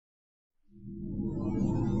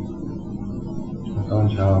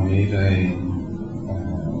เช้านี้ได้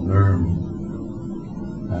เริ่ม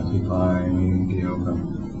อธิบายเกี่ยวกับ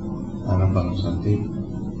อานาปานสติ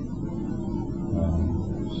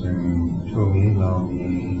ซึ่งช่วงนี้เรามี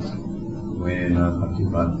เวลาปฏิ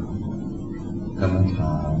บัติกรรมฐ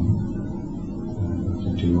านจะ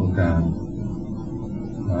ถือโอกาส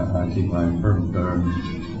อธิบายเพิ่มเติม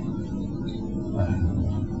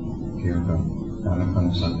เกี่ยวกับอานาปาน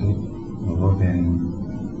สติเพราะว่าเป็น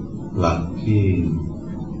หลักที่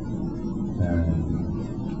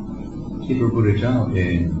พระพุทธเจ้าเอ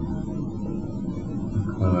ง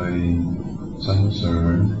เคยสรรเสริ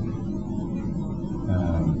ญ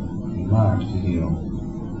มากทีเดียว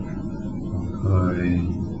เคย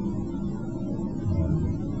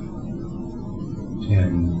เช่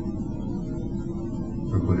น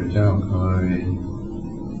พระพุทธเจ้าเคย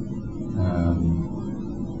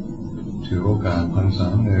ถือโอกาสพรรษา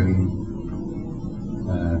หนึ่ง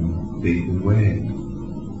ติดเวท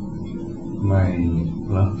ไม่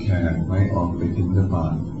รับแขกไม่ออกไปบิณฑบา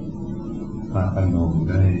ตพระอานนท์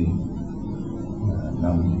ได้น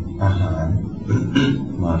ำอาหาร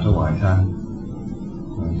มาถวายท่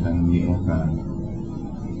านมีโอกาส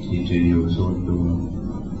ที่จะอยู่ส่วนตัว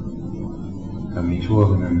ก็มีช่วง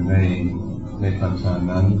หนึ่งในพรรษา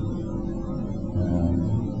นั้น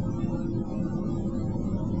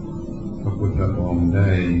พระพุทธองค์ได้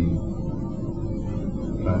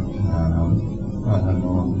ตรัสถามพระอาน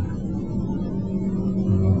นท์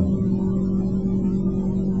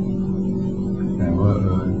แต่ว่า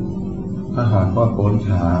ถ้าหากว่าคน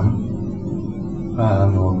ถามพระอา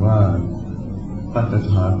นนท์ว่าพระต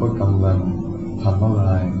ถาคตกำลังทำอะไ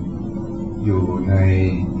รอยู่ใน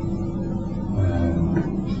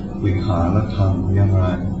วิหารธรรมอย่างไร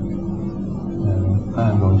พระอ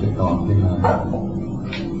านนท์จะตอบยังไง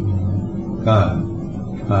ก็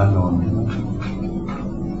พระอานนท์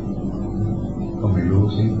ก็ไม่รู้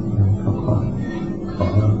สิเขาขอ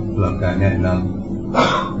หลักการแนะน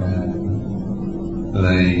ำเล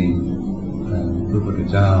ยพระพุทธ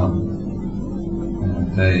เจ้า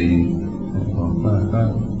ได้บอกว่า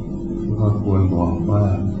ก็ควรบอกว่า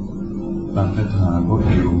พระตถาคต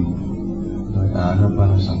อยู่โดยอานาปา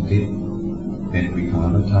นสติเป็นวิหา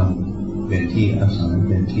รธรรมเป็นที่อาศัยเ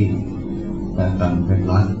ป็นที่ตั้งเป็น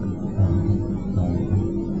หลัก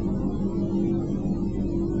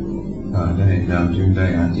ได้จึงได้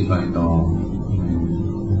อธิบายต่อ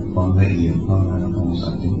ความละเอียดของอานาปานส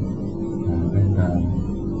ติเป็นการ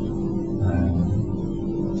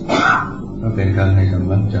ก็เป็นการให้ก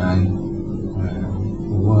ำลังใจ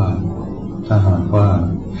ว่าถ้าหากว่า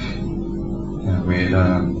เวลา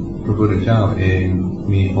พระพุทธเจ้าเอง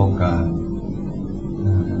มีโอกาส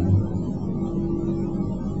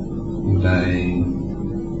ได้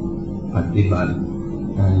ปฏิบัติ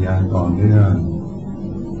อย่างต่อเนื่อง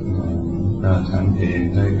ท่านเอง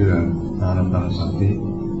ได้เรื่องอานาปานสติ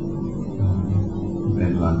เป็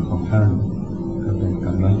นหลักของท่านก็เป็นก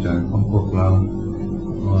ำลังใจของพวกเรา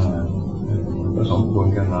ว่าก็สมควร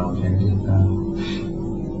กับเราเช่นเดียวกัน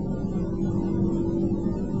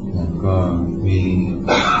แล้วก็มี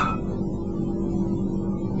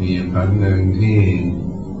ครั้งหนึ่งที่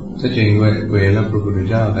ถ้าจริงเวลาพระพุทธ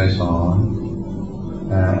เจ้าได้สอน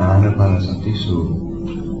อานาปานสติสูตร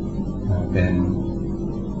เป็น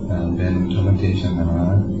ธรรมเทศนา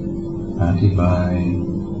อธิบาย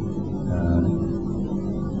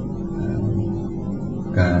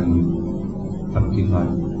การปฏิบั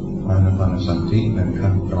ติอานาปานสติเป็น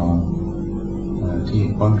ขั้นตอนที่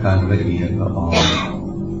ค่อนข้างละเอียดละออ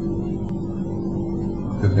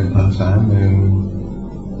ก็เป็นพรรษาหนึ่ง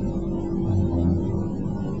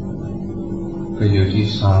ก็อยู่ที่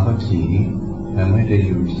สาวัตถีแต่ไม่ได้อ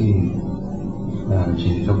ยู่ที่เช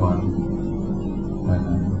ตวัน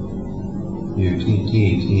อยู่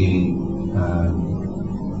ที่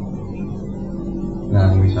นาง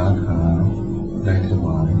วิสาขาได้ถว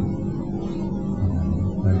าย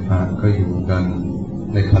พระก็อยู่กัน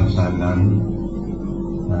ในพรรษานั้น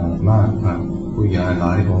มากพระผู้ใหญ่หล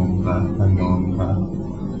ายองค์พระอานนท์พระ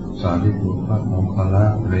สารีบุตรพระโมคคัลลา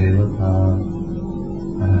เรวตา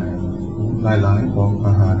หลายองค์ม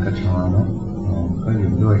หากัจฉานะก็อ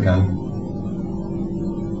ยู่ด้วยกัน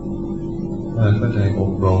ก็ได้อ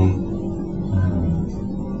บรม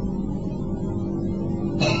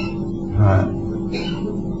พระ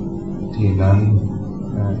ที่นั้น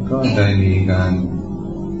ก็ได้มีการ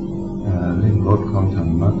เล่นรถความธร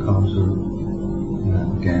รมะเข้าสู่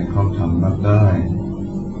แก่ความธรรมะได้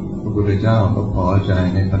พระพุทธเจ้าก็พอใจ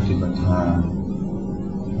ในปฏิบัติธรรม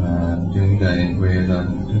จึงได้เวลา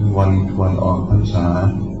ถึงวันออกพรรษา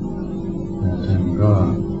ท่านก็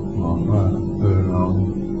บอกว่าเรา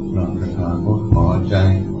ตถาคตพอใจ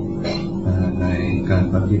ในการ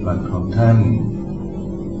ฏิบัติของท่าน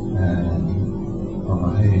ขอ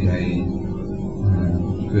ให้ได้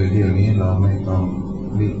คือเดี๋ยวนี้เราไม่ต้อง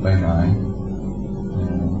รีบไปไหน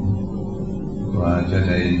กว่าจะไ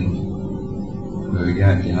ด้แย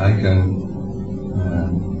กย้ายกัน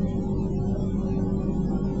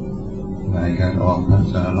ในการออกพรร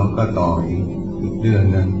ษาเราก็ต่ออีกเดือน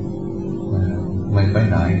นึงไม่ไป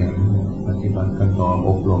ไหนกันปฏิบัติกันต่ออ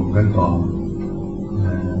บรมกันต่อ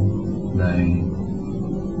ใน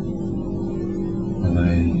อะไร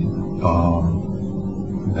ต่อ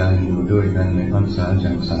ได้อยู่ด้วยกันในพรรษาจ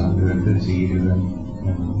าก3 เดือนถึง4 เดือน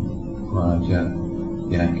กว่าจะ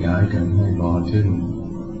แยกย้ายกันให้รอถึง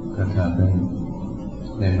ก็ถ้าเป็น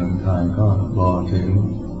ในเมืองไทยก็รอถึง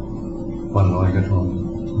วันลอยกระทง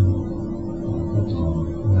ก็ต่อ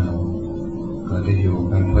เราก็ได้อยู่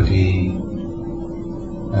กันพอดี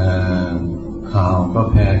ข่าวก็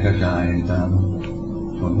แพร่กระจายตาม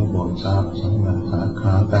ชนบททราบสำนักสาข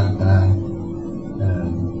าต่างๆ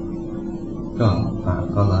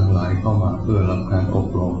ก็หลั่งไหลเข้ามาเพื่อรับการอบ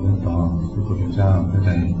รมต่อพระพุทธเจ้าก็ไ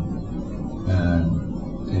ด้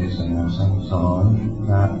เทศนาสั่งสอนพ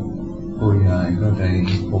ระผู้ใหญ่ก็ได้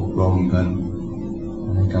อบรมกัน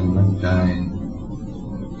ให้กำลังใจ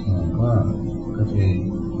ก็ได้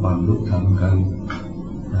บรรลุธรรมกัน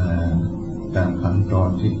ตามขั้นตอน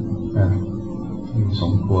ที่ส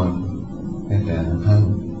มควรในแต่ละท่าน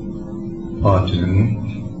พอถึง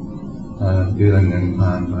เดือนหนึ่งผ่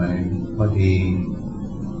านไปพอดี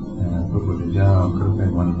พระพุทธเจ้าก็เป็น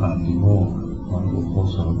วันปาติโมกข์วันอุโบ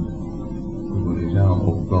สถพระพุทธเจ้าอ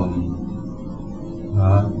บรมพร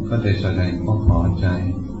ะก็ได้แสดงความพอใจ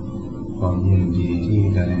ความยินดีที่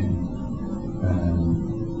ไ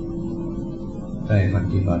ด้ป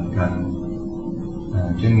ฏิบัติกัน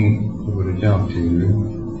จึงพระพุทธเจ้าถือ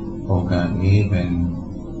โอกาสนี้เป็น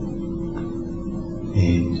เห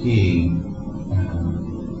ตุที่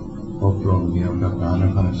อบรมเกี่ยวกับอานา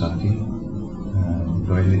ปานสติโด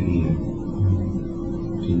ยละเอียด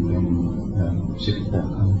ที่เป็น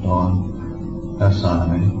16 ขั้นตอนอาศั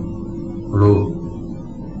ยรูป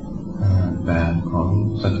แบบของ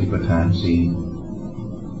สติปัฏฐาน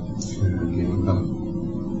4คือเกี่ยวกับ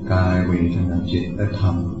กายเวทนาจิตและธร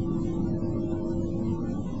รม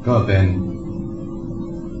ก็เป็น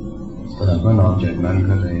แต่ก็นอกจากนั้น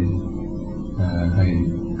ก็เลยให้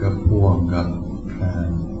กับพ่วงกับ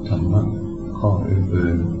ธรรมะข้อ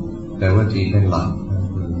อื่นๆแต่ว่าที่เป็นหลัก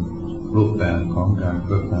คือรูปแบบของการ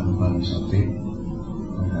ฝึกอานาปานสติ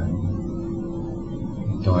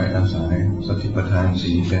โดยอาศัยสติปัฏฐาน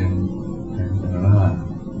4เป็นร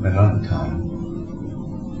ากฐาน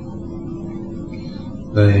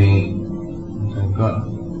เลยท่านก็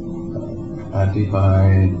อธิบาย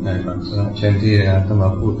ในลักษณะเช่นที่อาตมา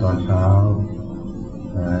พูดตอนเช้า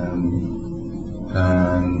กา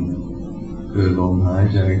รคือลมหาย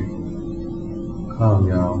ใจเข้า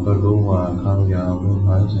ยาวก็รู้ว่าเข้ายาวลม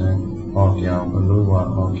หายใจออกยาวก็รู้ว่า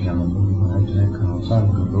ออกยาวลมหายใจเข้าสั้น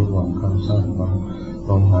ก็รู้ว่าเข้าสั้นล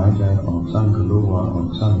มหายใจออกสั้นก็รู้ว่าออก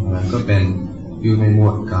สั้นอะไรก็เป็นอยู่ในหม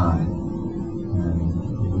วดกาย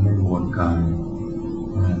อยู่ในหมวดกาย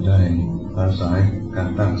ได้อาศัยการ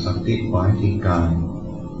ตั้งสติไว้ที่กาย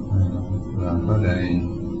เราก็ได้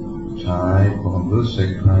ใช้ความรู้สึก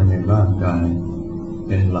ภายในร่างกายเ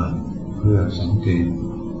ป็นหลักเพื่อสังเกต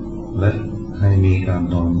และให้มีการ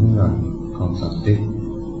ต่อเนื่องของสติ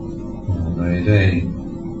เลยได้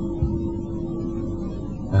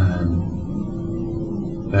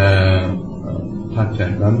แต่ถัดจา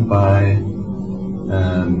กนั้นไป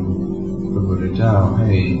พระพุทธเจ้าใ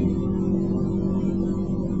ห้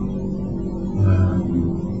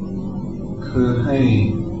คือให้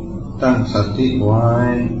ตั้งสติไว้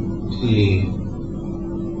ที่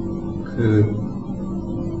คือ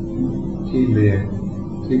ที่เรียก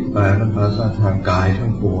ที่แปลเป็นภาษาทางกายทั้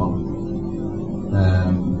งปวง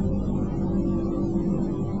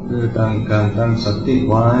คือการตั้งสติ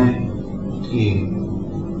ไว้ที่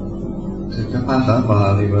ถึงภาษาบา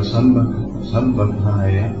ลีว่าสัมปทาย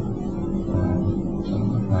ะ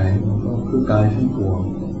ก็คือกายทั้งปวง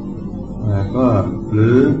ก็หรื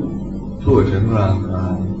อทั่วถึงร่างกา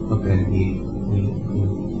ยก็เป็น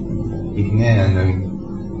อีกแง่หนึ่ง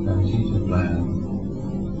ที่จะแปล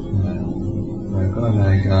แล้วก็ใน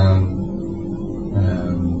การ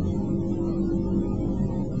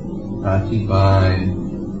อธิบาย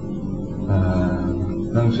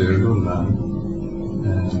หนังสือรุ่นหลัง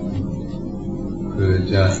คือ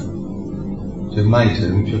จะไม่ถึ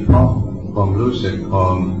งเฉพาะความรู้สึกขอ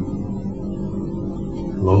ง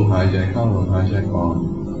ลมหายใจเข้าลมหายใจออก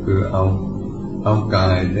คือเอากา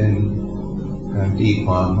ยเป็นการตีค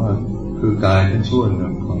วามว่าคือกายเป็นส่วนห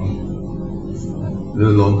นึ่งของหรื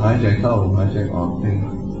อลมหายใจเข้าลมหายใจออกเป็น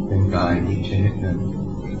เป็นกายอีกชนิดหนึ่ง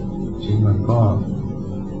ซึ่งมัน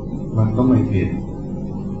ก็ไม่ผิด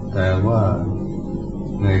แต่ว่า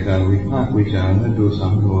ในการวิพากษ์วิจารณ์และดูส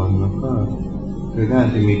ำนวนมันก็คือน่า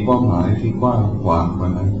จะมีความหมายที่กว้างขวางกว่า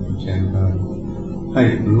นั้นเช่นกันให้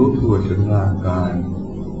รู้ทั่วถึงร่างกาย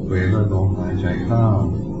เวลาลมหายใจเข้า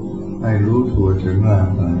ให้รู้ทั่วถึงร่าง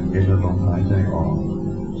กายเวลาลมหายใจออก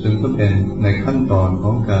ซึ่งก็เป็นในขั้นตอนข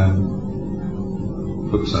องการ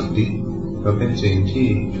ฝึกสติก็เป็นสิ่งที่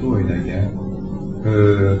ช่วยได้เยอะ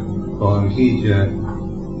ก่อนที่จะ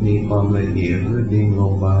มีความละเอียดหรือดิ่งล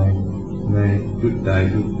งไปในจุดใด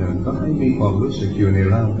จุดหนึ่งก็ให้มีความรู้สึกอยู่ใน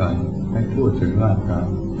ร่างกายให้ทั่วถึงร่างกาย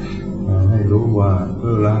ให้รู้ว่า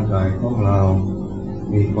ร่างกายของเรา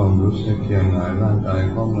มีความรู้สึกอย่างไรร่างกาย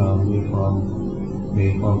ของเรามีความ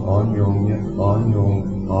อ่อนโยน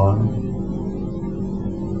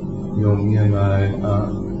ยังไง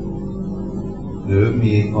หรือ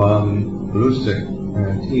มีความรู้สึก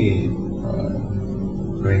ที่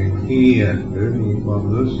เกรงเครียดหรือมีความ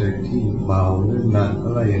รู้สึกที่เบาหรือหนักอ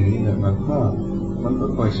ะไรอย่างนี้นะมันก็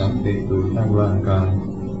คอยสังเกตดูทางร่างกาย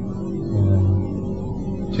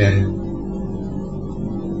เช่น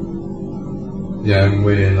อย่างเ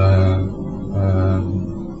วลา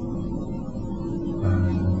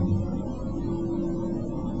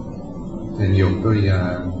เป็นยกตัวอย่า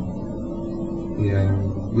ง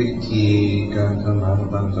วิธีการทำอานา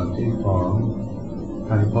ปานสติของ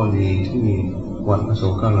ท่านพ่อดีที่วัดอโศ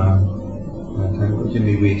การามท่านก็จะ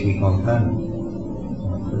มีวิธีของท่าน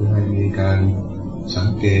คือให้มีการสัง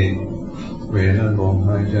เกตเวลาลมห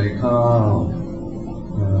ายใจเข้า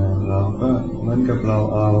เราก็เหมือนกับเรา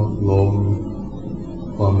เอาลม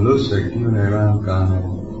ความรู้สึกอยู่ในร่างกาย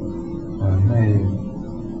ให้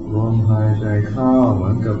ลมหายใจเข้าเหมื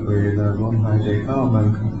อนกับเวลาลมหายใจเข้ามัน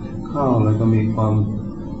เข้าแล้วก็มีความ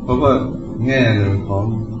เพราะว่าแง่หนึ่งของ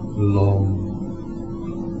ลม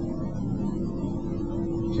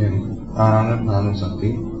เช่นอานาปานส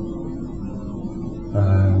ติ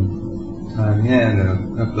ทางแง่หนึ่ง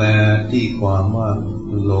ก็แปลที่ความว่า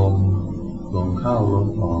ลมเข้าลม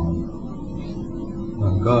ออกมั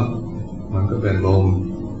นก็เป็นลม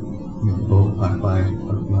ผ่านไป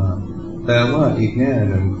ผ่านมาแต่ว่าอีกแง่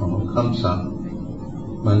หนึ่งของคำศัพท์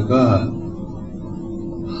มันก็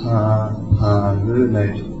พาหรือใน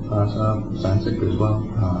ภาษาสันสกฤตว่า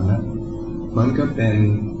ภานะมันก็เ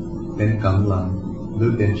ป็นกำลังหรื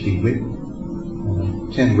อเป็นชีวิต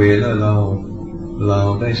เช่นเวลาเรา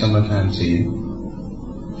ได้สมทานศีล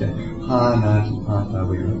จะภานาทิภาตาเ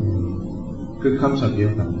วรคือคำศัพท์เดีย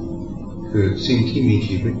วกันคือสิ่งที่มี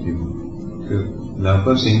ชีวิตอยู่คือแล้ว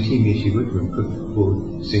ก็สิ่งที่มีชีวิตอยู่คือ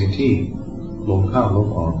สิ่งที่ลมเข้าลม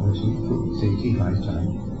ออกคือสิ่งที่หายใจ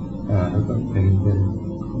แล้วก็เป็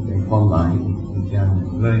นความหมายอีกอย่างหนึ่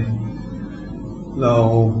งเลยเรา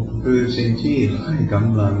คือสิ่งที่ให้ก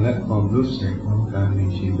ำลังและความรู้สึกของการมี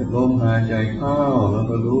ชีวิตลมหายใจเข้าแล้ว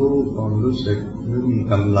ก็รู้ความรู้สึกหรือมี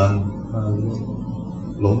กำลัง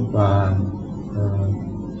ลมปราณ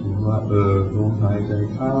หรือว่าลมหายใจ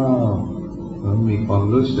เข้าแล้วมีความ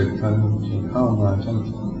รู้สึกทางที่เข้ามาจา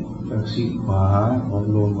กซีกขวา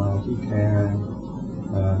ลงมาที่แขน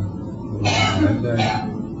ลมหายใจ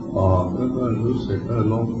ออกแล้วก็รู้สึก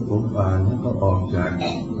ลมปราณแล้วก็ออกจาก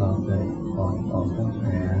ลำไส้ออกทางแ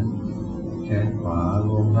ขนขวา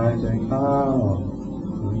ลมหายใจเข้า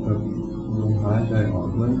เหมือนกับลมหายใจออก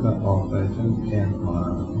เหมือนกับออกไปทางแขนขวา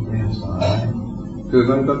แขนซ้ายคือ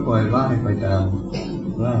มันก็ปล่อยไล่ไปตาม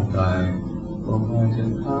ร่างกายลมหายใจ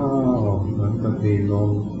เข้าเหมือนกับมีล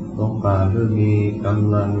มปราณหรือมีก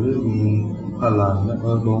ำลังหรือมีพลังแล้ว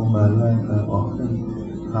ก็ลงมาร่างกายออกทาง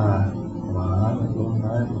ขาขวาลมห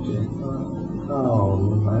ายใจเข้าล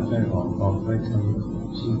มหายใจออกไปทาง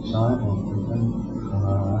ซีกซ้ายออกไปทางข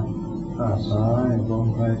าซ้ายลม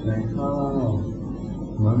หายใจเข้า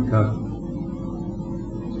เหมือนกับ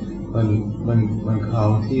มันเข้า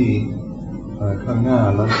ที่ข้างหน้า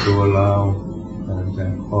ลำตัวเราจา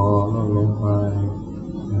กคอแล้วลงไป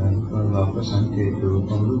เราก็สังเกตดูค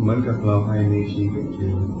วามรู้เหมือนกับเราให้มีชีวิตอ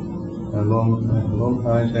ยู่ลมห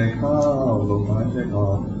ายใจเข้าลมหายใจออ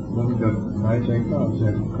กเหมือนกับหายใจเข้าจา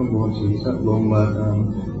กข้างบนศีรษะลงมา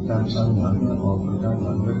ตามสันหลังและออกมาด้านห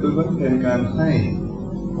ลังก็คือมันเป็นการให้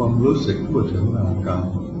ความรู้สึกทั่วถึงร่างกาย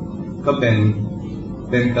ก็เ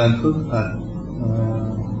ป็นการฝึกหัด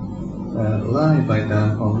ไล่ไปตาม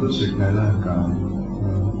ความรู้สึกในร่างกาย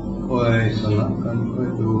คอยสลับกันคอย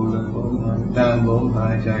ดูและตามลมหา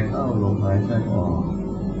ยใจเข้าลมหายใจออก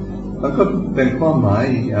แล้วก็เป็นความหมาย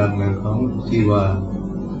อีกอย่างหนึ่งของที่ว่า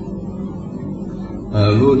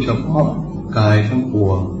รู้เฉพาะกายทั้งป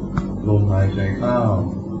วงลมหายใจเข้า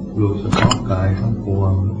รู้เฉพาะกายทั้งปว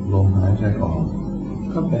งลมหายใจออก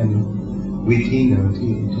ก็เป็น วิธีหนึ่ง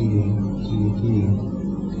ที่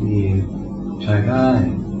ใช้ได้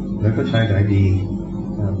แล้วก็ใช้ได้ดี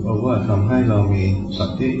เพราะว่าทำให้เรามีส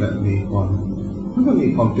ติและมีความมันก็มี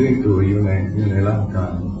ความตื่นตัวอยู่ในร่างกา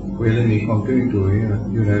ยเวลามีความตื่นตัว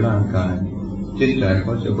อยู่ในร่างกายจิตใจ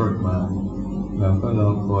ก็จะเบิกบานแล้วก็เรา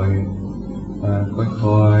ค่อย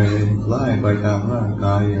ไล่ไปตามร่างก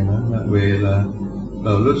ายอย่างนั้นเวลาเร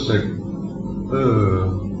ารู้สึก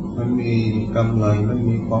มันมีกำลังมัน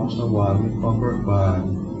มีความสว่างมีความเบิกบาน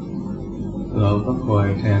เราก็คอย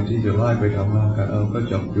แทนที่จะไล่ไปทำร่างกายเราก็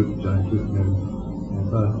จับจุดใจจุดหนึ่งแล้ว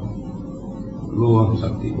ก็รวมส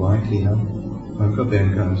ติไว้ทีนั้นมันก็เป็น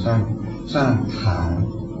การสร้างฐาน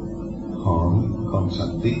ของส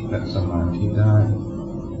ติและสมาธิได้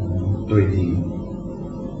โดยดี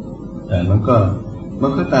แต่มัน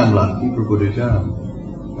ก็ตามหลักที่พระพุทธเจ้า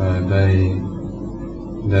ได้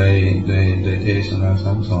เทศนา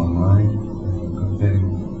สั่งสอนไว้ก็เป็น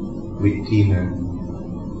วิธีหนึ่ง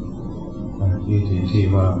ที่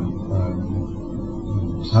ว่า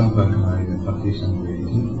สัมปทานกับปฏิสังเว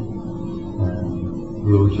ที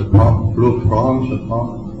รู้เฉพาะรู้พร้อมเฉพาะ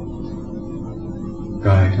ก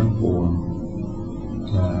ายทั้งปวง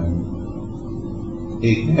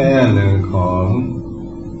อีกแง่หนึ่งของ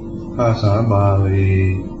ภาษาบาลี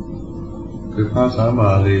คือภาษาบ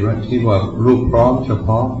าลีว่าที่ว่ารูปพร้อมเฉพ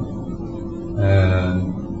าะ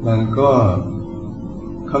มันก็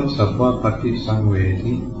คำศัพท์ว่าปฏิสังเว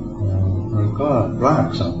ทีมันก็ราก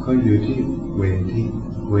ศัพท์ก็อยู่ที่เว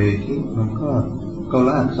ทีมันก็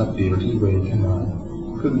รากศัพท์อยู่ที่เวทนา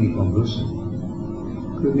คือมีความรู้สึก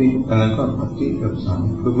คือมีอะไรก็ปฏิกับสัง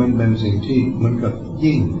คือมันเป็นสิ่งที่มันก็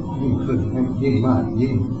ยิ่งขึ้นยิ่งมาก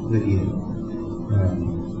ยิ่งละเอียด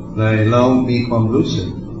เลยเรามีความรู้สึก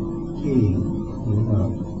ที่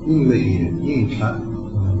ยิ่งละเอียดยิ่งชัด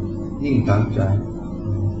ยิ่งตั้งใจ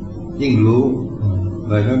ยิ่งรู้เ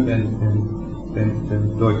ลยก็เป็น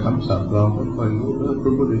โดยคำศัพท์เราก็ค่อยรู้พร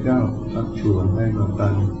ะพุทธเจ้าชักชวนให้เรา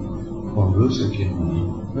ตั้งความรู้สึกอย่างนี้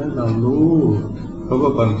แล้วเรารู้เพราะว่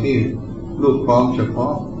าบางที่รูปพร้อมเฉพา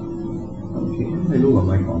ะบางทีไม่รู้ว่าไ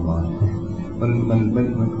ม่ความหมายมัน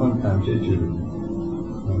ค่อนข้างจะจืด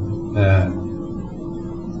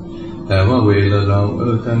แต่ว่าเวลาเรา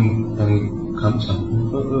ทั้งคำศัพท์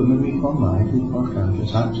ก็มันมีความหมายที่ค่อนข้างจะ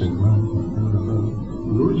ชัดเจนมากเราก็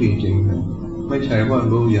รู้จริงๆนะไม่ใช่ว่า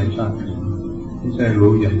รู้อย่างชัดเจนไม่ใช่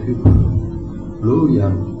รู้อย่างที่รู้อย่า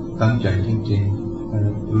งตั้งใจจริง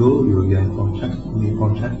ๆรู้อยู่อย่างมีควา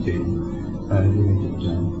มชัดเจนอยู่ในจิตใจ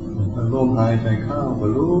ลมหายใจเข้าก็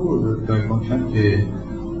รู้โดยความชัดเจน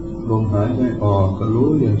ลมหายใจออกก็รู้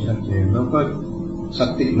อย่างชัดเจนแล้วก็ส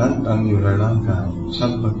ตินั้นตั้งอยู่ในร่างกายสั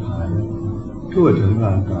มปทานทั่วถึง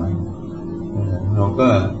ร่างกายเราก็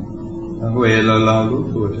เวลาเรารู้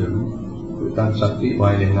ทั่วถึงตั้งสติไว้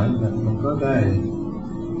อย่างนั้นมันก็ได้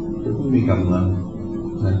จะมีกำลัง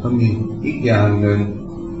แล้วก็มีอีกอย่างหนึ่ง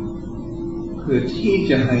คือที่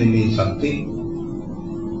จะให้มีสติ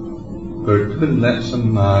เกิดขึ้นและส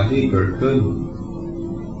มาธิเกิดขึ้น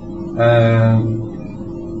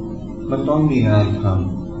มันต้องมีงานท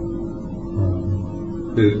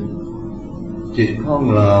ำคือจิตของ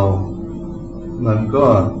เรามันก็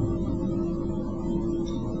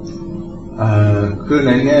คือใ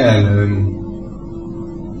นแง่หนึ่ง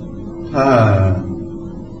ถ้า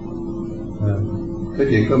ก็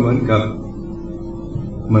จริงก็เหมือนกับ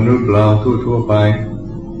มนุษย์เราทั่วไป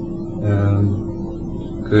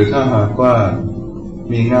คือถ้าหากว่า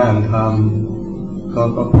มีงานทำ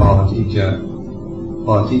ก็พอที่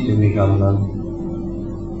จะมีกำลัง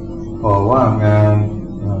พอว่างงาน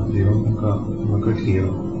เดี๋ยวมันก็เที่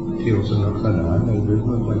ยวสนุกสนานหรือเ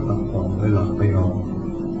มื่อไปพักผ่อนไปหลับไปนอน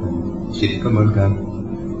จิตก็เหมือนกัน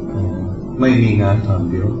ไม่มีงานทำ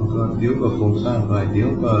เดี๋ยวก็ฟุ้งซ่านไปเดี๋ยว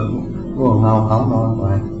ก็ง่วงเหงาหานอนไป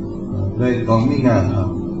เลยต้องมีงานท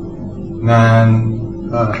ำงาน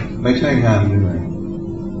ก็ไม่ใช่งานเหนื่อย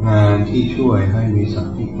งานที่ช่วยให้มีส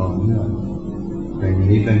ติต่อเนื่องอย่าง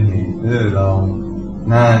นี้เป็นเหตุเรา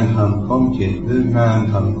งานทำข้องจิตหรืองาน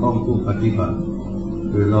ทำข้องผู้ปฏิบัติ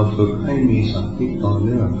คือเราฝึกให้มีสติต่อเ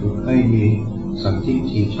นื่องฝึกให้มีสติ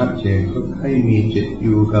ที่ชัดเจนฝึกให้มีจิตอ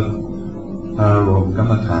ยู่กับอารมณ์กรร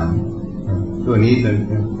มฐานตัวนี้เ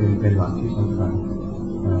ป็นหลักที่สำคัญ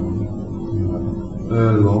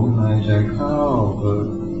ลมหายใจเข้า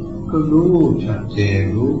ก็รู้ชัดเจน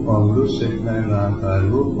รู้ความรู้สึกในร่างกาย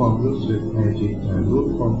รู้ความรู้สึกในจิตใจรู้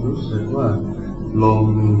ความรู้สึกว่าลม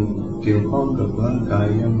เกี่ยวข้องกับร่างกาย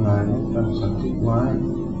ยังไงตั้งสติไว้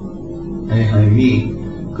ให้มี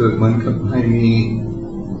เกิดเหมือนกับให้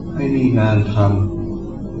มีงานท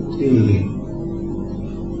ำที่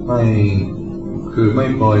ไม่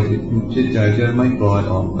ปล่อยจิตใจจะไม่ปล่อย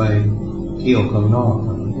ออกไปเที่ยวข้างนอก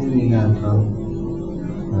ไม่มีงานท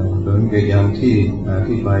ำเหมือนกับอย่างที่อ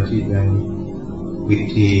ธิบายที่เป็นวิ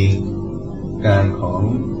ธีการของ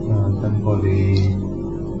ท่านพอดี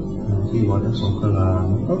ที่วัดสงขลา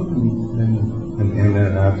ก็เป็นเองเลย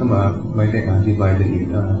ถ้ามาไม่ได้อธิบายละเอียด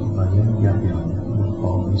อธิบายยากๆพอ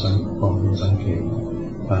เป็นสังเกต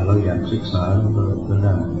เราอยากศึกษาก็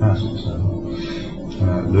น่าศึกษา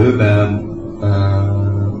หรือแบบ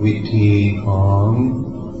วิธีของ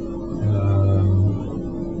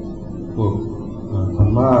พวกพ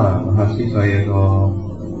ม่ามหาศิษยกร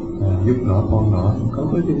ยุคหนอพองหนอเขา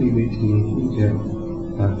ก็จะมีวิธีที่จะ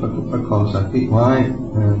ประคองสติไว้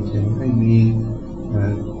จะให้มี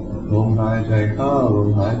ลมหายใจเข้าลม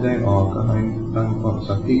หายใจออกก็ให้ตั้งความส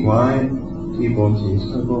ติไว้ที่บนศีรษ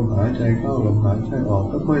ะลมหายใจเข้าลมหายใจออก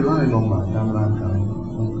ก็ค่อยไล่ลงมาตามร่างกาย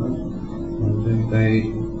ก็เป็นไป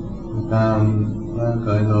ตามร่างก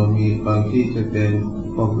ายเรามีบางที่จะเป็น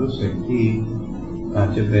ความรู้สึกที่อาจ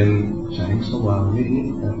จะเป็นแสงสว่างนิด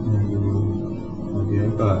ๆอยู่เดี๋ยว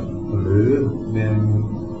ก็หรือเ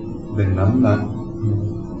ป็นน้ำหนัก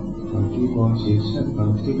บางที่บนศีรษะบาง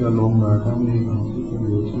ที่ก็ลงมาทั้งนี้บางที่ก็อ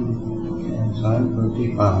ยู่ที่แขนซ้ายบางที่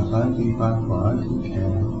ปากซ้ายที่ปากขวาที่แข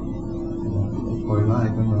นคอยไล่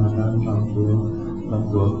กันมาตามลำตั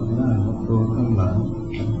วข้างหน้าลำตัวข้างหลัง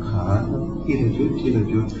ขาที่ละ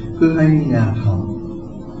จุดเพื่อให้มีงานท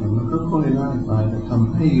ำมันก็ค่อยไล่ไปท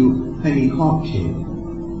ำให้มีขอบเขต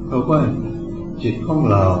เพราะว่าจิตของ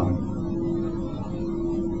เรา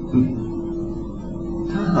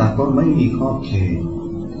ถ้าหากว่าไม่มีขอบเขต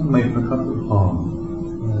ถ้าไม่ประคับประคอง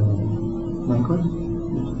มันก็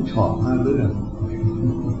ชอบห้าเรื่อง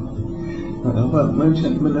แล้วว่ามัน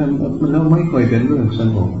ไม่ค่อยเป็นเรื่องส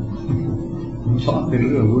งบมันชอบเป็นเ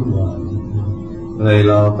รื่องวุ่นวายเลย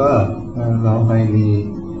เราให้มี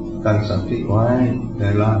การสังเกตไว้ใน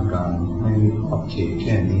ร่างกายให้มีขอบเขตแ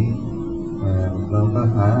ค่นี้เราก็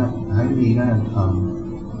ให้มีงานท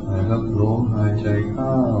ำรับลมหายใจเข้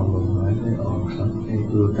าลมหายใจออกสังเกต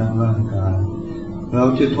ดูทั้งร่างกายเรา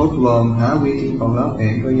จะทดลองหาวิธีของเราเอ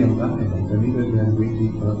งก็ยังได้แต่นี่ก็เป็นวิธี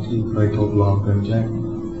ที่เคยทดลองกันจาก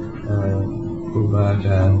ครูบาอาจ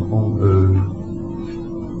ารย์องค์อื่น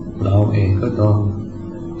เราเองก็ต้อง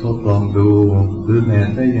ทดลองดูหรือแม้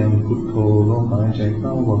แต่ยังพุทโธลมหายใจเข้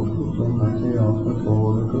าบทพุทโธลมหายใจออกพุทโธ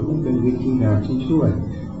แล้วก็เป็นวิธีงานที่ช่วย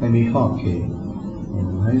ให้มีขอบเขต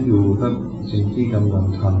ให้อยู่กับสิ่งที่กำลัง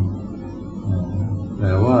ทำแ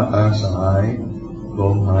ต่ว่าอาศัยล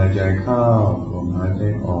มหายใจเข้าลมหายใจ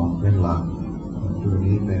ออกเป็นหลักตัว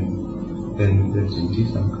นี้เป็นสิ่งที่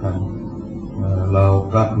สำคัญเรา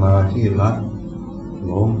กลับมาที่หลัก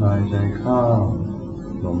ลมหายใจเข้า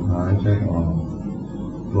ลมหายใจออก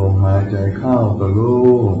ลมหายใจเข้าก็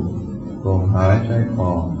รู้ลมหายใจอ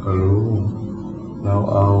อกก็รู้เรา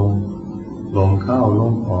เอาลมเข้าล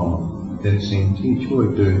มออกเป็นสิ่งที่ช่วย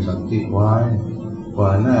เตือนสติไว้ว่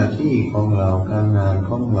าหน้าที่ของเราการงาน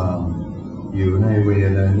ของเราอยู่ในเว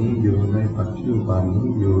ลานี้อยู่ในปัจจุบันนี้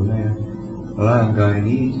อยู่ในร่างกาย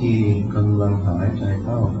นี้ที่กำลังหายใจเ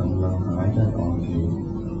ข้ากำลังหายใจออกอยู่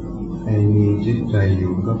ให้มีจิตใจอ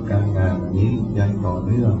ยู่กับการงานนี้อย่างต่อเ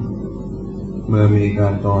นื่องเมื่อมีกา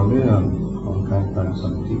รต่อเนื่องของการตั้งส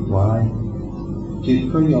ติไว้จิต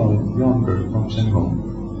ก็ย่อมเกิดความสงบ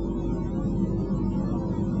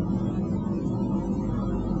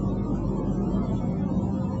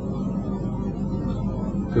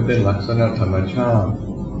คือเป็นลักษณะธรรมชาติ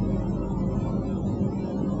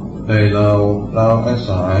แต่เราอา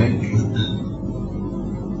ศัย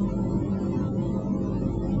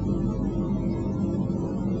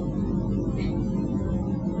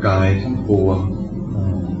กายทั้งปวง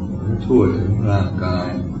ทั่วถึงร่างกาย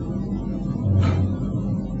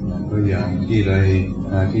ตัวอย่างที่ได้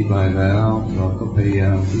อธิบายแล้วเราก็พยาย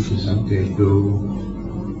ามที่จะสังเกตดู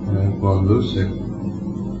ความรู้สึก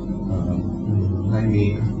ให้มี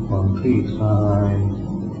ความคลี่คลาย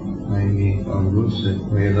ให้มีความรู้สึก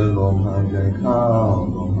เวลาลมหายใจเข้า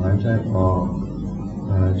ลมหายใจออก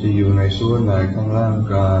จะอยู่ในส่วนไหนของร่าง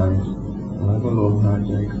กายแล้วก็ลมหาย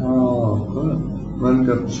ใจเข้าก็มัน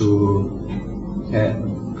กับสูดแค่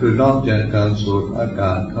คือนอกจากการสูดอาก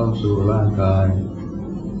าศเข้าสู่ร่างกาย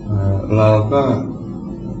เราก็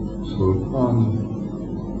สูดความ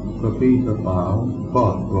กระปรี้กระเป๋าปลอ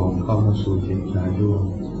ดโปร่งเข้ามาสู่จิตใจด้วย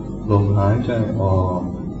ลมหายใจออก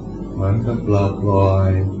เหมือนกับปลอย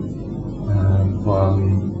ความ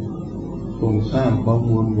ฟุ้งซ่านความ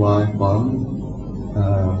วุ่นวายความ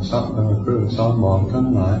เครื่องซ้อมหมองทั้ง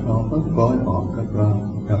หลายเราก็ปล่อยออก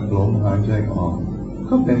กับลมหายใจออก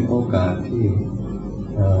ก็เป็นโอกาสที่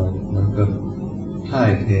เหมือนกับถ่า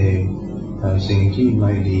ยเทสิ่งที่ไ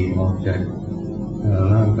ม่ดีออกจาก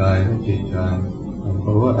ร่างกายและจิตใจเพ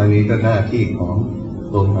ราะว่าอันนี้ก็หน้าที่ของ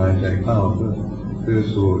ลมหายใจเข้าคือ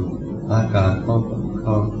สูดอากาศเ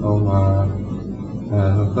ข้ามา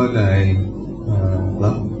แล้วก็ได้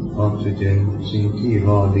รับออกซิเจนสิ่งที่ร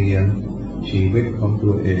อเลี้ยงชีวิตของตั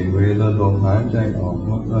วเองเวลาลมหายใจออกแ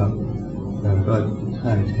ล้วก็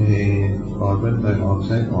ถ่ายเทคาร์บอนไดออกไซ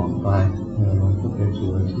ด์ออกไปมันก็เป็นส่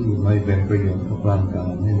วนที่ไม่เป็นประโยชน์กับร่างกา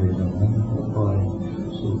ยในเวลานั้นก็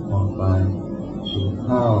สูดออกไปสูดเ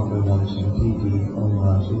ข้าก็นำสิ่งที่ดีเข้าม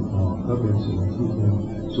าสูดออกก็เป็นสิ่งที่เป็น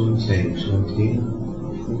สูญเสียส่วนทิ้ง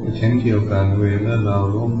เช่นเดียวกันเวลาเรา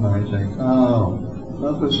ลมหายใจเข้าแล้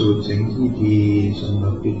วก็สูดสิ่งที่ดีสำห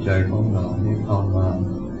รับจิตใจของเราให้เข้ามา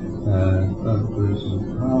ก็คือสูด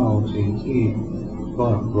เข้าสิ่งที่ปล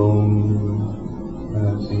อดโปร่ง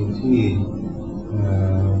สิ่งที่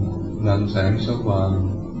นำแสงสว่าง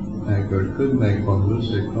ให้เกิดขึ้นในความรู้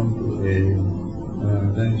สึกของตัวเอง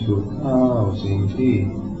ได้สูดเข้าสิ่งที่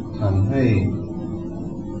ทำให้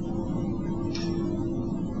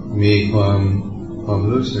มีความ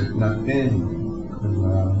รู้สึกหนักแน่นขึ้นม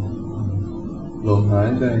าลมหาย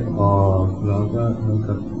ใจออกเราก็มัน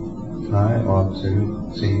ก็ท้ายออกสิ่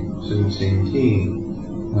งที่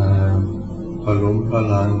พ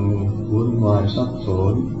ลังวุ่นวายซับซ้อ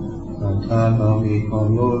นถ้าเรามีความ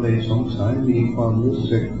โลเลสงสัยมีความรู้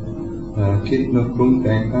สึกคิดนึกปรุงแ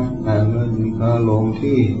ต่งแล้วมีอารมณ์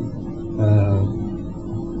ที่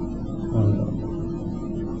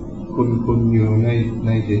คุณอยู่ใน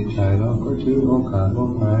จิตใจเราก็ถือโอกาสล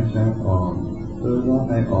มหายใจออกว่าใ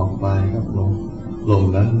ห้ออกไปครับลม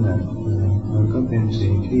นั้นนะมันก็เป็น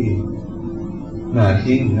สิ่งที่น่า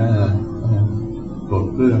ทิ้งน่าปลด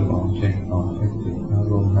เปลื้องออกเช็คจิต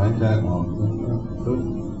ลมหายใจออกแล้วก็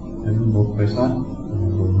ให้มันหมดไปซะ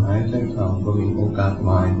ลมหายใจเข้าก็มีโอกาสให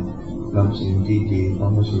ม่นำสิ่งดีๆเข้า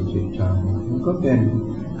มาสู่จิตใจมันก็เป็น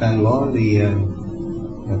การล้อเลียน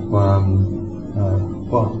ความ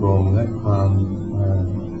ปลอดโปร่งและความ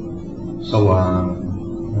สว่าง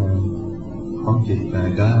ของจิตใจ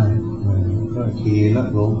ได้ก็ทีละ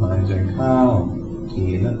ลมหายใจเข้าที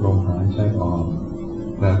ละลมหายใจออก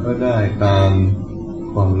แล้วก็ได้ตาม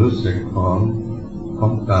ความรู้สึกขอ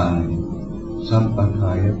งกายสัมปท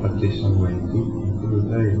ายปฏิสังเวทิคือ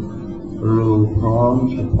ได้รู้พร้อม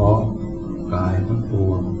เฉพาะกายทั้งป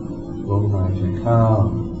วงลมหายใจเข้า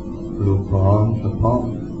รู้พร้อมเฉพาะ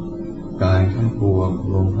กายทั้งปวง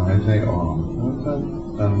ลมหายใจออกแล้วก็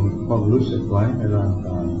ทำความรู้สึกไว้ในร่างก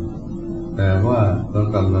ายแต่ว่าเรา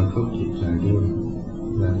กำลังฝึกจิตใจด้วย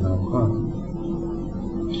แล้วเราก็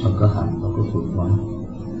หัดเราก็ฝึกไว้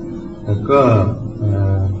แล้วก็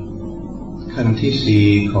ขั้นที่สี่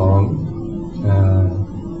ของ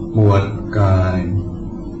หมวดกาย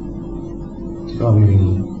ก็มี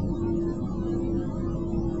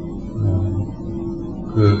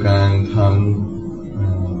คือการท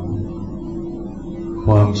ำค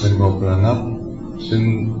วามสงบระงับซึ่ง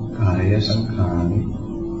กายสังขาร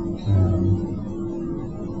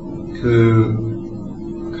คือ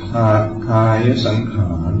กายสังข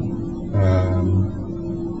าร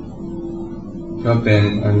ก็เป็น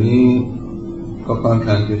อันนี้ก็ค่อน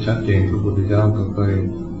ข้างจะชัดเจนพระพุทธเจ้าก็เ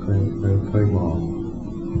คยบอก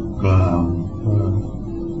กล่าวว่า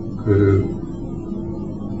คือ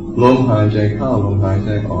ลมหายใจเข้าลมหายใจ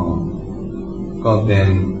ออกก็เป็น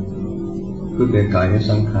กาย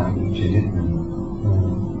สังขารอีกชนิดหนึ่ง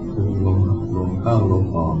คือลมเข้าลม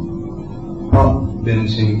ออกเพราะเป็น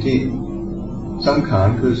สิ่งที่สังขาร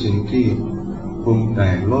คือสิ่งที่ปรุงแต่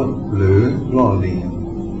งลดหรือล่อเลียน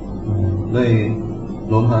เลย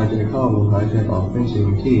ลมหายใจเข้าลมหายใจออกเป็นสิ่ง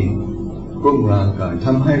ที่ปรุงร่างกายท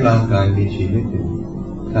ำให้ร่างกายมีชีวิตอยู่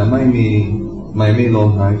ถ้าไม่มีลม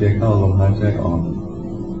หายใจเข้าลมหายใจออก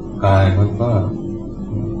กายมันก็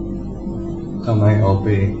ทำไมเอาไป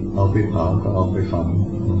เผาก็เอาไปฝัง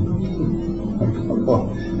มั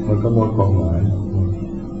นก็หมดความหมาย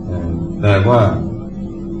แต่ว่า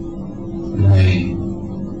ใน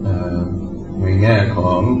แง่ข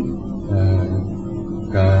อง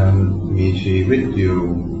การมีชีวิตอยู่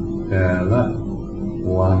แต่ละ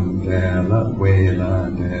วันแต่ละเวลา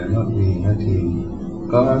แต่ละวินาที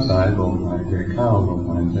ก็อาศัยลมหายใจเข้าลม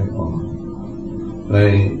หายใจออกเล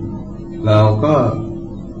ยเราก็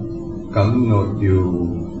กำหนดอยู่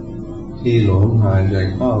ที่ลมหายใจ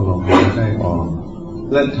เข้าลมหายใจออก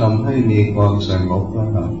และทำให้มีความสงบระ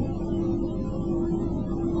งับ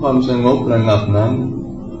ความสงบระงับนั้น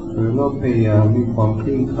คือเราพยายามมีความค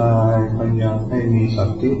ลี่คลายพยายามให้มีส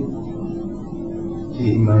ติที่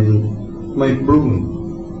ไม่ปรุง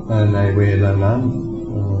ในเวลานั้น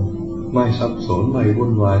ไม่สับสนไม่วุ่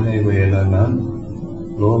นวายในเวลานั้น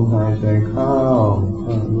ลมหายใจเข้า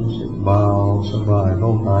ก็รู้สึกเบาสบายล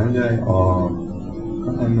มหายใจออกก็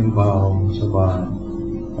ให้มันเบาสบาย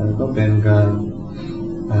แล้วก็เป็นการ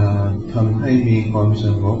ทำให้มีความส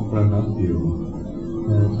งบระงับอยู่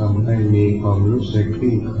ทำให้มีความรู้สึกค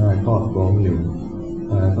ลี่คลายปลอดโปร่งอยู่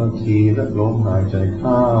ก็ทีละลมหายใจเ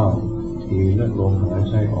ข้าทีละลมหาย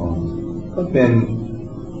ใจออกก็เป็น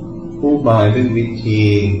อุบายเป็นวิธี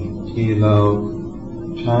ที่เรา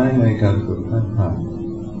ใช้ในการฝึกหัด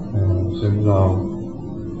ซึ่งเร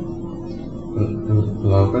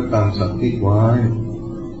าก็ตามสติไว้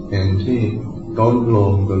เป็นที่ต้นล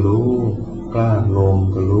มก็รู้กลางลม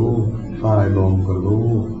ก็รู้ปลายลมก็รู้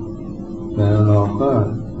แล้วเรา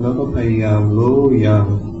ก็พยายามรู้อย่าง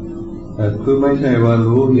คือไม่ใช่ว่า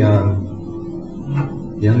รู้อย่า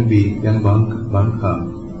งบีบอย่างบังคับ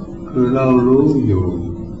คือเรารู้อยู่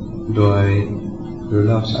โดยคือเ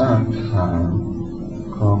ราสร้างฐาน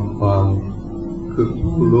ของความคือ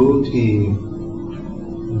ผู้รู้ที่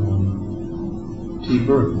เ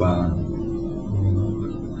บิกบาน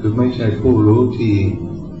คือไม่ใช่ผู้รู้ที่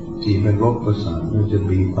เป็นโรคประสาทมันจะ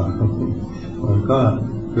บีบบังมันก็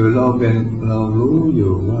คือเรารู้อ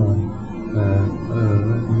ยู่ว่า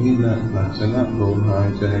นี่แหละลักษณะลมหาย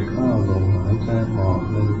ใจเข้าลมหายใจออก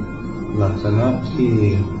เป็นลักษณะที่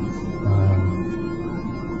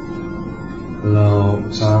เรา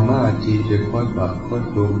สามารถที่จะค่อยปรับค่อย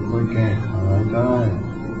ปรุงค่อยแก้ไขได้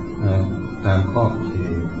ตามขอบเข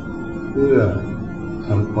ตเพื่อท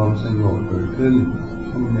ำความสงบเกิดขึ้น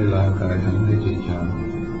ทั้งในร่างกายทั้งในจิตใจ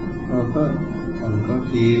เราก็ทำก็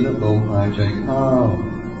ทีละลมหายใจเข้า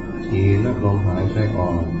ทีละลมหายใจอ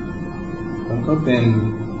อกมันก็เป็น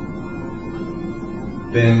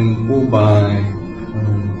อุบาย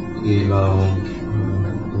ที่เรา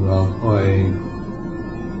คอย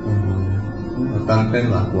ตั้งเป็น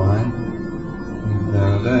หลักไว้แล้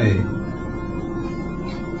วได้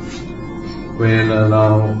เวลา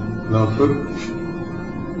เราฝึก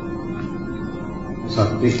ส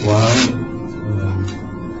ติไว้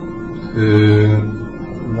คือ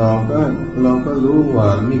เราก็รู้ว่า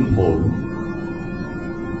มีผล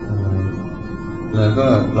แล้วก็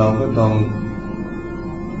เราก็ต้อง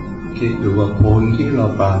คิดดูว่าผลที่เรา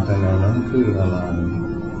ปรารถนานั้นคืออะไร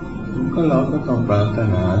ก็เราก็ต้องปรารถ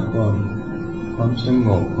นาความสง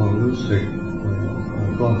บความรู้สึก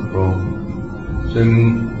ปลอดโปร่งซึ่ง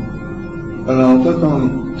เราก็ต้อง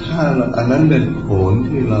ถ้าอันนั้นเป็นผล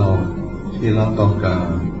ที่เราต้องการ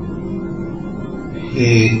เห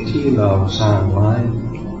ตุที่เราสร้างไว้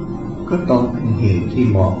ก็ต้องเป็นเหตุที่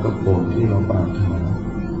เหมาะกับผลที่เราปรารถนา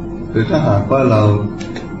คือถ้าหากว่าเรา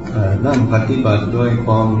นั่งปฏิบัติด้วยค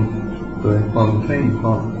วามเคร่งค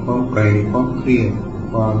วามเกรงความเครียด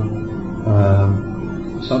ความ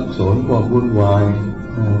สับสนความวุ่นวาย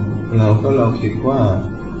เราคิดว่า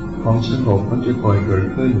ความสงบมันจะค่อยเกิด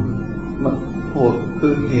ขึ้นผลคื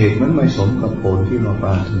อเหตุมันไม่สมกับผลที่เราปร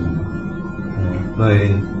ารถนาเลย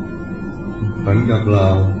เหมือนกับเรา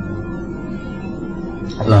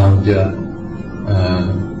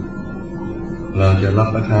จะรับ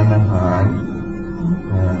ประทานอาหาร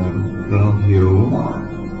เราหิว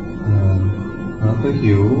เราก็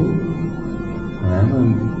หิว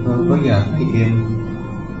เราก็อยากให้เย็น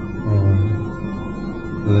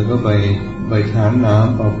แล้วก็ไปทานน้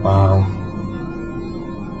ำเปล่า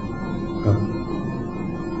ๆกับ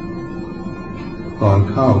ก่อน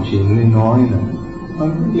ข้าวชิ้นน้อยๆนะมัน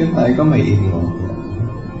ยังไงก็ไม่อิ่มหรอก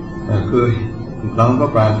คือเราก็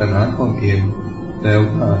ปรารถนาความอิ่มแต่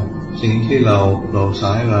ว่าสิ่งที่เราใ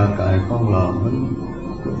ช้ร่างกายของเรา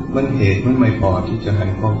มันเหตุมันไม่พอที่จะให้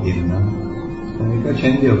ความอิ่มนะอันนี้ก็เ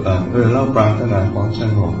ช่นเดียวกันเราปรารถนาความส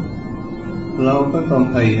งบเราก็ต้อง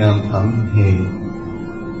พยายามทำเหตุ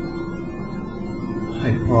ให้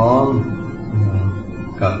พร้อม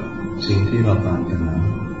กับสิ่งที่เราปรารถนา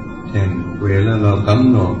เช่นเวลาเรากำ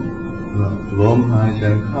หนดลมหายใจ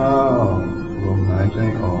เข้าลมหายใจ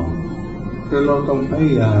ออกคือเราต้องพย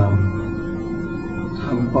ายามท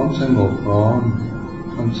ำความสงบพร้อม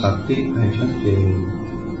ทำสติให้ชัดเจน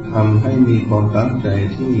ทำให้มีความตั้งใจ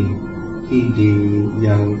ที่ดีอ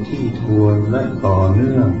ย่างที่ทวนและต่อเ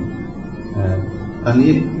นื่องอัน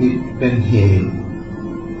นี้เป็นเหตุ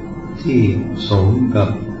ที่สมกับ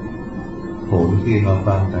ผลที่เราป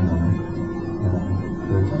รารถนา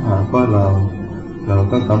คือถ้าหากว่าเรา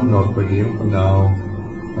ก็กำหนดประเดี๋ยวของเรา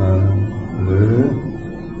หรือ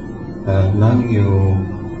นั่งอยู่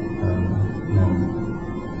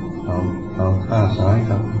เอาข้าซ้าย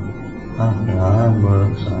กับข้าขวามือ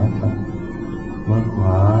ซ้ายกับมือขว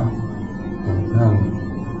านั่ง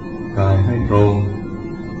กายให้ตรง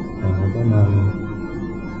แล้วก็นั่ง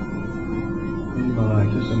เมื่อไร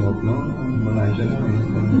จะสงบเนาะเมื่อไรจะได้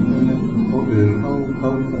คนอื่นเขา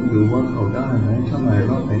ดูว่าเขาได้ไหมทำไมเ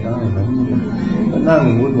ราไม่ได้ไหมก็นั่ง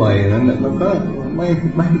วุ่นวายนั้นมันก็ไ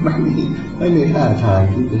ม่มีท่าทาง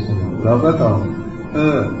ที่จะสงบเราก็ต้อง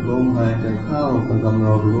ลมหายใจเข้าก็กำหน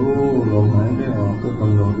ดรู้ลมหายใจออกก็ก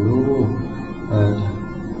ำหนดรู้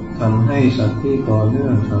ทำให้สติต่อเนื่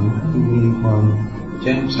องทำให้มีความแ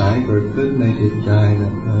จ่มใสเกิดขึ้นในจิตใจน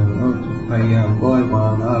ะเราพยายามปล่อยวา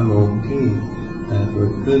งอารมณ์ที่เกิ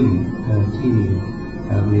ดขึ้นที่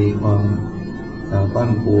มีความปั้น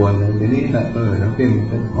ป่วนในนี้แหละแล้วเป็น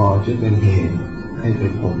พอจะเป็นเหตุให้เป็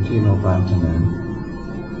นผลที่เราปรารถนา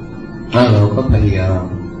ถ้าเราก็พยายาม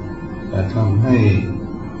ทำให้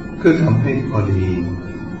พอดี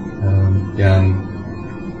อย่าง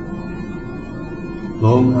ล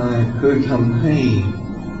มหายคือทำให้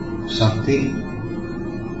สติ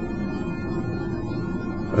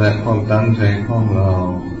และความตั้งใจของเรา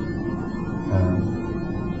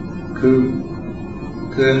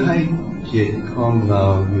คือให้จิตของเรา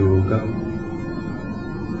อยู่กับ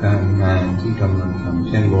การงานที่กำลังทำเ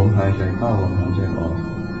ช่นลมหายใจเข้าลมหายใจออก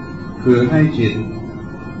คือให้จิต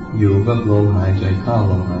อยู่กับลมหายใจเข้า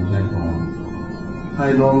ลมหายใจออกให้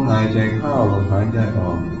ลมหายใจเข้าลมหายใจอ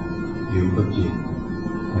อกอยู่กับจิต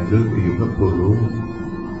หรืออยู่กับผู้รู้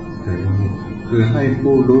คือให้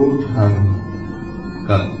ผู้รู้ทัน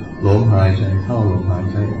กับลมหายใจเข้าลมหาย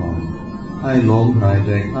ใจออกให้ลมหายใ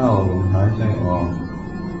จเข้าลมหายใจออก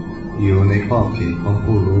อยู่ในขอบเขตของ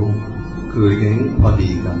ผู้รู้คืออย่างนี้พอดี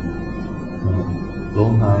กันล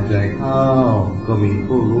มหายใจเข้าก็มี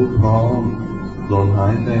ผู้รู้พร้อมลมหา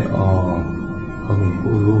ยใจออกก็มี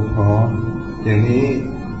ผู้รู้พร้อมอย่างนี้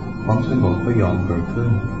ความสงบก็ยอมเกิดขึ้น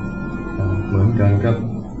เหมือนกันกับ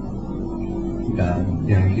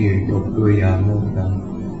อย่างที่ยกตัวอย่างเรื่องการ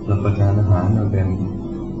รับประทานอาหารเป็น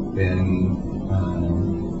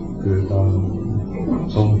คือตอน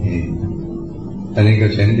ทรงเหตุอันนี้ก็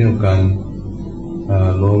เช่นเดียวกัน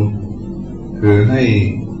ลมคือใ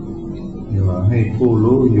ห้ผู้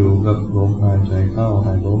รู้อยู่กับลมหายใจเข้าใ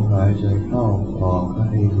ห้ลมหายใจเข้าออก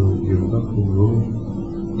ให้รู้อยู่กับผู้รู้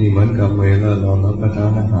นี่เหมือนกับเวลาเรารับประทา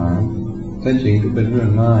นอาหารแต่จริงก็เป็นเรื่อง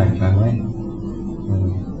ง่ายใช่ไหม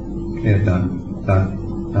แค่ตั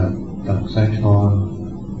กใส่ช้อน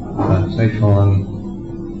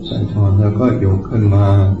แล้วก็ยกขึ้นมา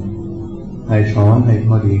ให้ช้อนให้พ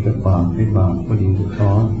อดีกับปากให้ปากพอดีกับช้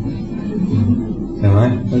อนใช่ไหม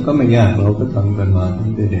มันก็ไม่ยากเราก็ทำกันมาตั้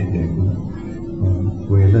งแต่เด็กๆ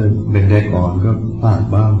เวลาเป็นเด็กอ่อนก็พลาด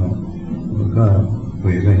บ้างนะแล้วก็เว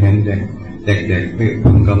ลาเห็นเด็กๆเ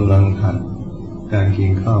พิ่งกำลังหัดการกิ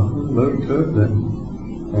นข้าวเลอะเทอะเลย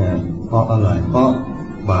เพราะอะไรเพราะ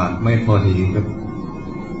บาตรไม่พอดี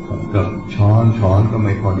กับช้อนก็ไ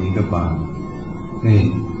ม่พอดีกับบาตรนี่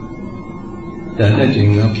แต่ถ้าจริง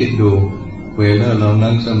แล้วคิดดูเวลาเรา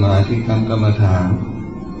นั่งสมาธิทำกรรมฐาน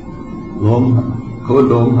ล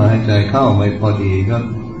มหายใจเข้าไม่พอดีครับ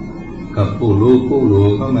กับผู้รู้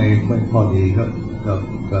ก็ไม่พอดีครับ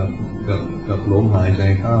กับลมหายใจ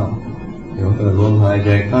เข้าเดี๋ยวก็ลมหายใจ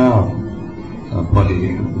เข้าพอดี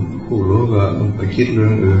ผู้รู้ก็ไปคิดเรื่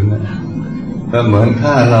องอื่นนะก็เหมือน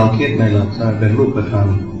ถ้าเราคิดในหลักการเป็นรูปธรรม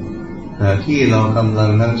ที่เรากำลัง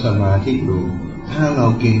นั่งสมาธิอยู่ถ้าเรา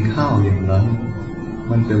กินข้าวอย่างนั้น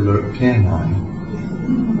มันจะเลอะแค่ไหน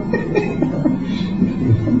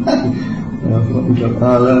เราจะพ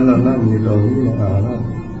าแล้วเรานั่งอยู่ตรงนี้แล้ว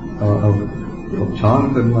เอาช้อน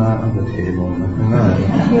ขึ้นมาเอาเทลงมาข้างหน้า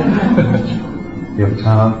เดี๋ยว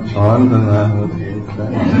ช้อนขึ้นมาเอาเท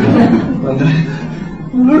มันจะ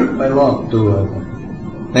เลอะไปรอบตัว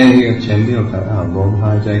ในเช่นเดียวกันลมห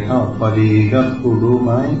ายใจเข้าพอดีกับผู้รู้ไ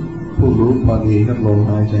หมผู้รู้พอดีกับลม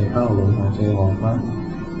หายใจเข้าลมหายใจออกไหม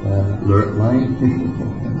เลอะไหม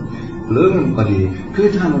หรือมันพอดีคือ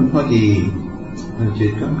ถ้ามันพอดีจิ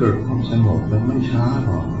ตก็เกิดความสงบแล้วไม่ช้าหร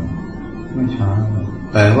อกไม่ช้า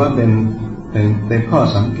แต่ว่าเป็นข้อ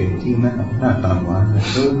สังเกตที่น่าตามว่า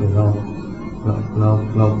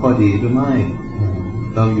เราพอดีหรือไม่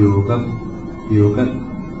เราอยู่กับ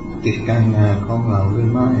กิจการงานของเราหรือ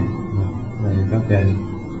ไม่นี่ก็เ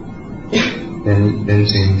ป็น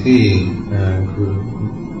สิ่งที่คือ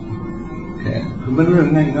มันเรื่อง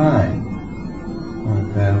ง่าย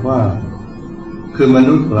ๆแต่ว่าคือม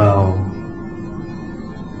นุษย์เรา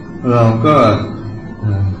ก็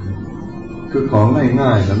คือของง่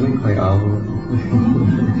ายๆแต่ไม่ค่อยเอา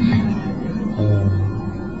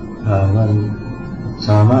มันส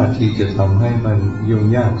ามารถที่จะทำให้มันยุ่ง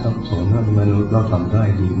ยากซับซ้อนว่ามนุษย์เราทำได้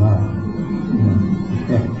ดีมาก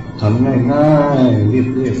ทำง่ายๆเรี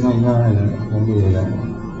ยบง่ายๆนะนี่แหละ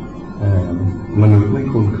มนุษย์ไม่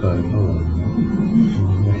คุ้นเคยเท่าไหร่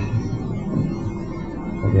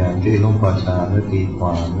อย่างที่หลวงพ่อชาและตีคว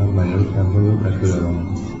ามว่ามนุษย์ก็คือ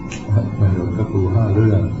มนุษย์ก็คือ5 เ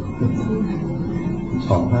รื่อง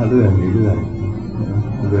5 เรื่องมีเรื่อง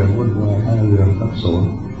วุ่นวาย5 เรื่องซับซ้อน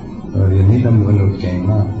อย่างนี้ทำมนุษย์เก่ง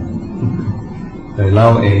มาก แต่เรา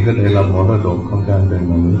เองก็ได้รับมรดกของการเป็น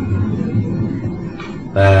มนุษย์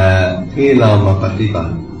แต่ที่เรามาปฏิบั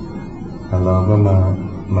ติเราก็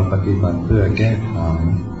มาปฏิบัติเพื่อแก้ไข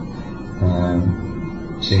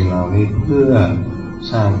สิ่งเหล่านี้เพื่อ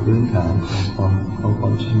สร้างพื้นฐานของควา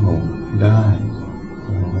มสงบได้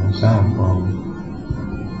สร้างความ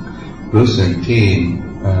รู้สึกที่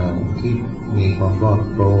มีความปลอด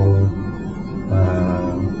โปร่ง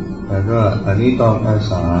แล้วก็อันนี้ต้องอา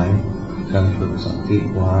ศัยการฝึกสติ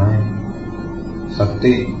ไว้ส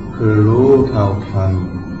ติคือรู้เท่าทัน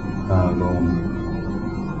อารมณ์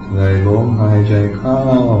เลยลมหายใจเข้า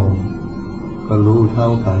ก็รู้เท่า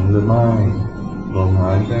ทันหรือไม่ลมห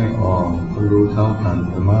ายใจออกก็รู้เท่าทัน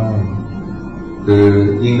หรือไม่คือ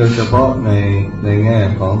ยิ่งโดยเฉพาะในแง่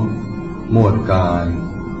ของหมวดกาย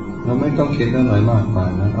เราไม่ต้องคิดอะไรมากมาย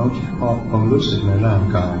นะเอาเฉพาะความรู้สึกในร่าง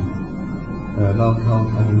กายเราเท่า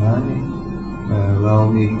ทันไหมเรา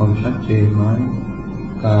มีความชัดเจนไหม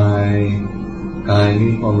กายมี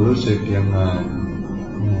ความรู้สึกยังไง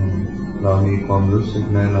เรามีความรู้สึก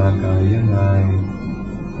ในร่างกายยังไง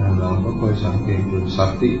เราก็คอยสังเกตดูส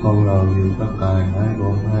ติของเราอยู่กับกายไหมล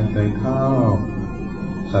มหายใจเข้า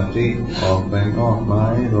สติออกไปออกไหม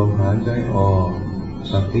ลมหายใจออก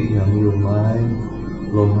สติยังอยู่ไหม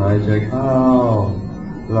ลมหายใจเข้า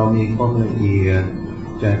เรามีความละเอียด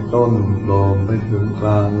จากต้นลมไปถึงกล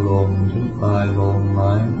างลมถึงปลายลมไหม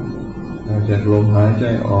จากลมหายใจ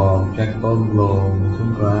ออกจากต้นลมถึง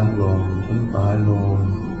กลางลมถึงปลายลม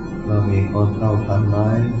เรามีความเท่าทันไหม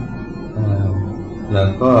แล้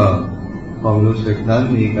วก็ความรู้สึกนั้น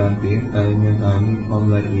มีการเปลี่ยนไปมีความ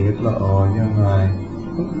ละเอียดละอ่อนยังไง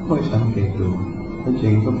ก็ค่อยสังเกตดูจริ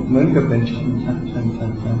งก็เหมือนกับเป็นชั้น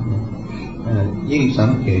ยิ่งสั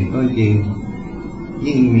งเกตก็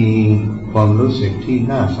ยิ่งมีความรู้สึกที่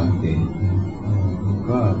น่าสังเกต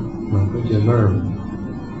มันก็จะเริ่ม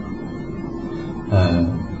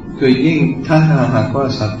คือยิ่งถ้าหากว่า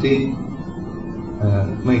สติ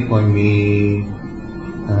ไม่ค่อยมี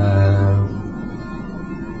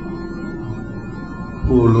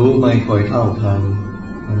ผู้รู้ไม่ค่อยเท่าทัน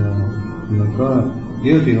มันก็เ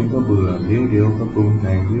ดี๋ยวก็เบื่อเดี๋ยวก็ปรุงแ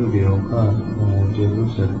ต่งเดี๋ยวก็จะรู้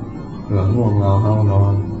สึกง่วงเหงาเฮานอ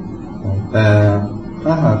นแต่ถ้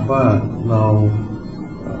าหากว่าเร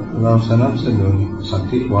าสนับสนุนส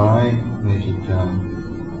ติไว้ในจิตใจ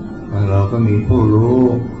เราก็มีผู้รู้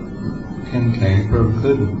เข้มแข็งเพิ่ม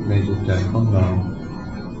ขึ้นในจิตใจของเรา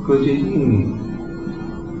ก็จะยิ่ง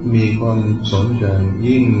มีความสนใจ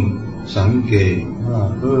ยิ่งสังเกตว่า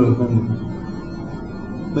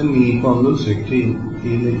มันมีความรู้สึก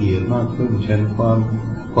ที่ละเอียดมากขึ้นเช่น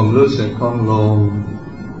ความรู้สึกของลม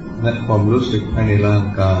และความรู้สึกภายในร่าง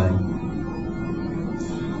กาย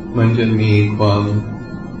มันจะมีความ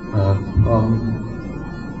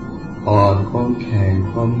อ่อนความแข็ง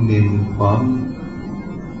ความนิ่มความ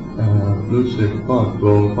รู้สึกปลอดโป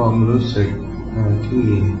ร่งความรู้สึกที่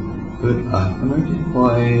อึดอัดมันจะคอ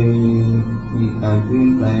ยมีการเปลี่ยน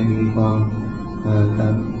แปลงมีความ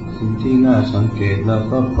สิ่งที่น่าสังเกตแล้ว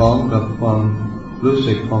ก็พร้อมกับความรู้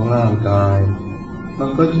สึกของร่างกายมัน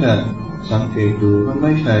ก็จะสังเกตดูมันไ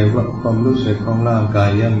ม่ใช่ว่าความรู้สึกของร่างกาย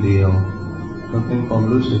อย่างเดียวก็เป็นความ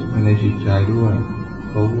รู้สึกภายในจิตใจด้วย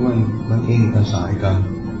เพราะว่ามันอิงอาศัยกัน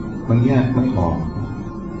มันแยกไม่ออก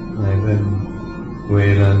เป็นเว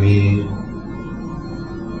ลามี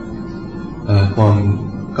ความ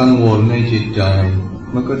กังวลในจิตใจ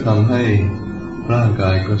มันก็ทำให้ร่างก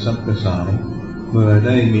ายกระสับกระส่ายเมื่อไ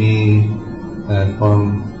ด้มีความ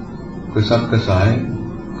กระสับกระส่าย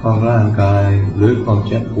ของร่างกายหรือความเ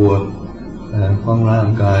จ็บปวดของร่าง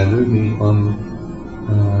กายหรือมีความ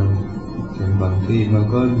บางที่มัน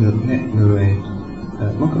ก็เหนื่อย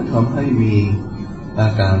มันก็ทำให้มีอา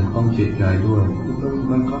การของจิตใจด้วย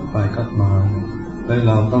มันก็ไปกลับมาแล้วเ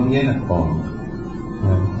ราต้องแยกออก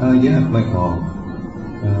ถ้าแยกไม่ออก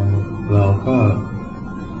เราก็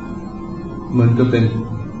มันก็เ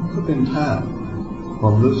ป็นธาตุคว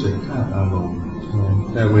ามรู้สึกธาตุอารมณ์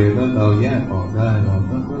แต่เวลาเราแยกออกได้เ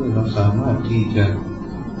ราสามารถที่จะ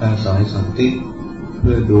อาศัยสติเ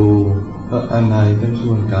พื่อดูว่าอันไหนเป็น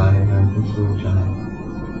ส่วนกายอันไหนเป็นส่วนใจ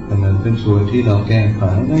อันนั้นเป็นส่วนที่เราแก้ไข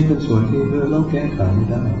อันไหนเป็นส่วนที่เราแก้ไขไม่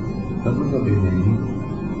ได้แล้วมันก็เป็นอย่างนี้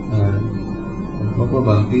เพราะว่า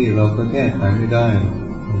บางที่เราก็แก้ไขไม่ได้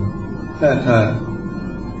แต่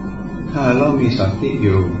ถ้าเรามีสติอ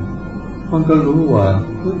ยู่มันก็รู้ว่า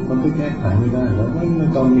มันก็แก้ไขไม่ได้แล้วไม่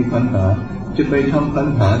ต้องมีปัญหาจะไปทำปัญ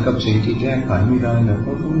หากับสิ่งที่แก้ไขไม่ได้นะเพร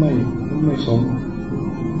าะมันไม่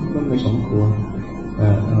สมควร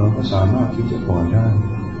เราก็สามารถที่จะปล่อยได้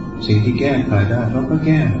สิ่งที่แก้ไขได้เราก็แ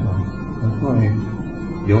ก้แล้วก็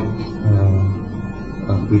ยก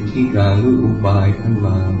วิธีการหรืออุบายขึ้นม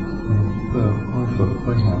าเพื่อ ฝึก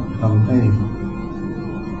ก็อยากทำให้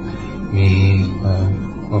มี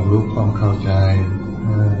ความรู้ความเข้าใจ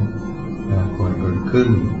ควรเกิดขึ้น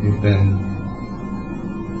คือเ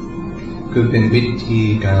ป็นวิธี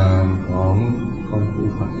การของผู้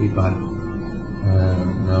ปฏิบัติ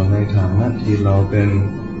เราในฐานะที่เราเป็น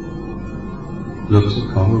ลูกศิษ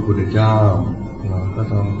ย์ของพระพุทธเจ้าเราก็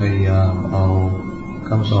ต้องพยายามเอาค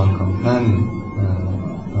ำสอนของท่าน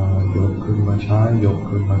ยกขึ้นมาใช้ยก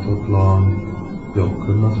ขึ้นมาทดลองยก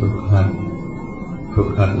ขึ้นมาฝึกหั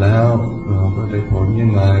ดแล้วเราก็ได้ผลยั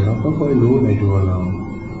งไงเราก็ค่อยรู้ในตัวเรา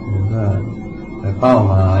ว่าแต่เป้า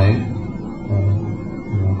หมาย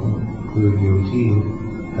เราก็คืออยู่ที่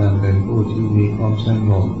การเป็นผู้ที่มีความส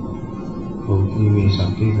งบผู้ที่มีสัม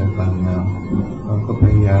ผัสและปัญญาเราก็พ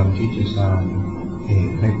ยายามที่จะสร้างเห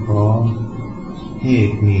ตุให้พร้อมเห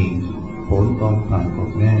ตุมีผลต้องผ่านผล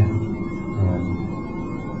แน่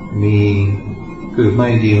มีคือไม่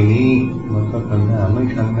เดียวนี้มันก็ข้างหน้าไม่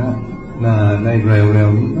ข้างหน้าในเร็ว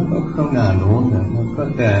ๆนี้แล้วก็ข้างหน้าโน้นนะแล้วก็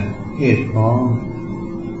แต่เหตุพร้อม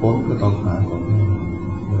ผลก็ต้องผ่านผลแน่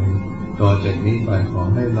เลยต่อจากนี้ไปขอ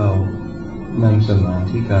ให้เรานั่งสมา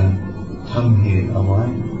ธิกันทำเหตุเอาไว้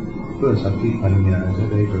เพื่อสัมผัสปัญญาจะ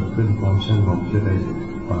ได้เกิดขึ้นความสงบจะได้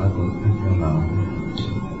ปรากฏขึ้นกับเรา